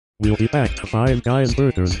We'll be back to Five Guys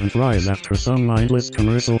Burgers and Fries after some mindless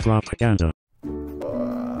commercial propaganda.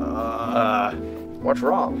 What's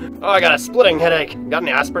wrong? Oh, I got a splitting headache. Got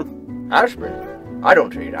any aspirin? Aspirin? I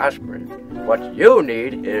don't need aspirin. What you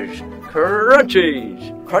need is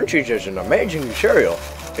Crunchies. Crunchies is an amazing cereal.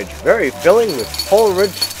 It's very filling with whole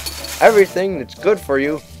rich everything that's good for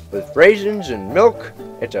you, with raisins and milk.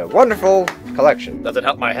 It's a wonderful collection. Does it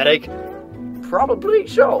help my headache? Probably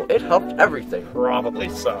so. It helped everything. Probably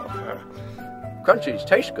so. Crunchies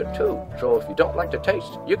taste good too, so if you don't like the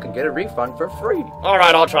taste, you can get a refund for free.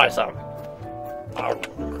 Alright, I'll try some. How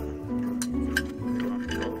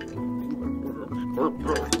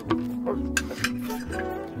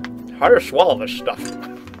do you swallow this stuff?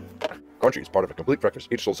 Crunchy is part of a complete breakfast,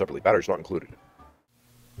 each sold separately. Batteries not included.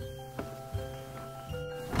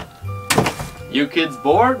 You kids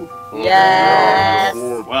bored? Yes!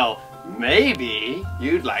 Well, maybe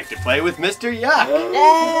you'd like to play with Mr. Yuck.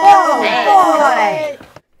 Oh, boy!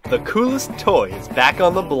 The coolest toy is back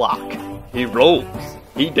on the block. He rolls.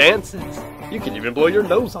 He dances. You can even blow your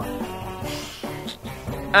nose on him.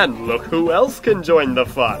 And look who else can join the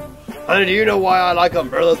fun. Honey, do you know why I like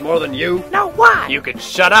umbrellas more than you? No, why? You can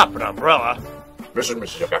shut up, an umbrella. Mr. and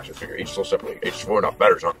Mrs. Yuck action figure, each sold separately. Ages 4 and up.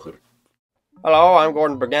 Batteries not included. Hello, I'm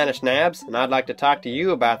Gordon Berganish Nabs, and I'd like to talk to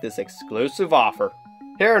you about this exclusive offer.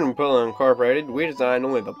 Here at Impula Incorporated, we design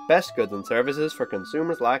only the best goods and services for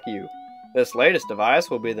consumers like you. This latest device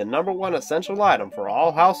will be the #1 essential item for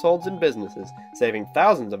all households and businesses, saving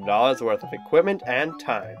thousands of dollars worth of equipment and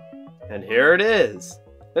time. And here it is.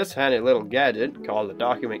 This handy little gadget, called a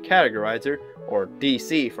document categorizer, or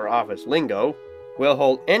DC for office lingo, will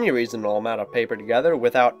hold any reasonable amount of paper together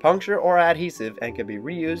without puncture or adhesive and can be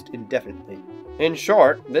reused indefinitely. In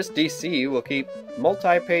short, this DC will keep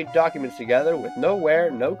multi-page documents together with no wear,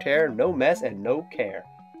 no tear, no mess, and no care.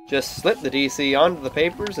 Just slip the DC onto the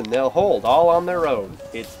papers and they'll hold all on their own.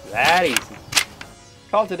 It's that easy.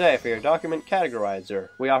 Call today for your document categorizer.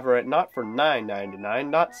 We offer it not for $9.99,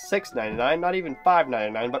 not $6.99, not even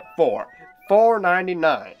 $5.99, but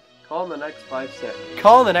 $4.99. Call in the next 5 seconds.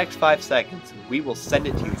 Call in the next 5 seconds and we will send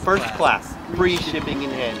it to you first class, free shipping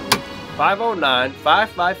and handling.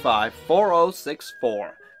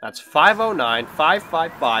 509-555-4064. That's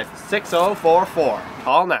 509-555-6044.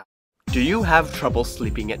 Call now. Do you have trouble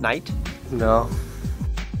sleeping at night? No.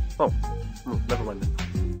 Oh, never mind then.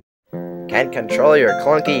 Can't control your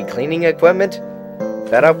clunky cleaning equipment?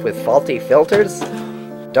 Fed up with faulty filters?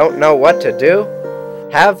 Don't know what to do?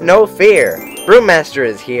 Have no fear! Brewmaster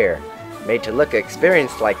is here! Made to look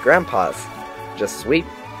experienced like Grandpa's. Just sweep,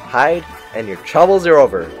 hide, and your troubles are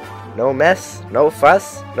over. No mess, no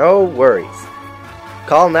fuss, no worries.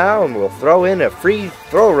 Call now and we'll throw in a free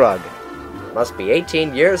throw rug. Must be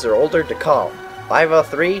 18 years or older to call.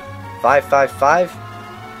 503-555.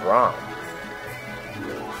 Wrong.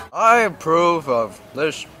 I approve of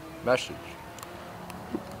this message.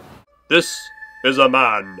 This is a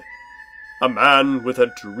man with a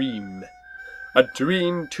dream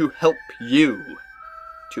to help you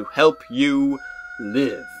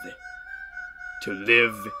live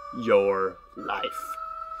your life.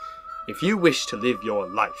 If you wish to live your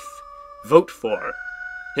life, vote for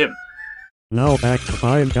him. Now back to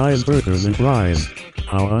Five Guys Burgers and Fries.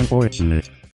 How unfortunate.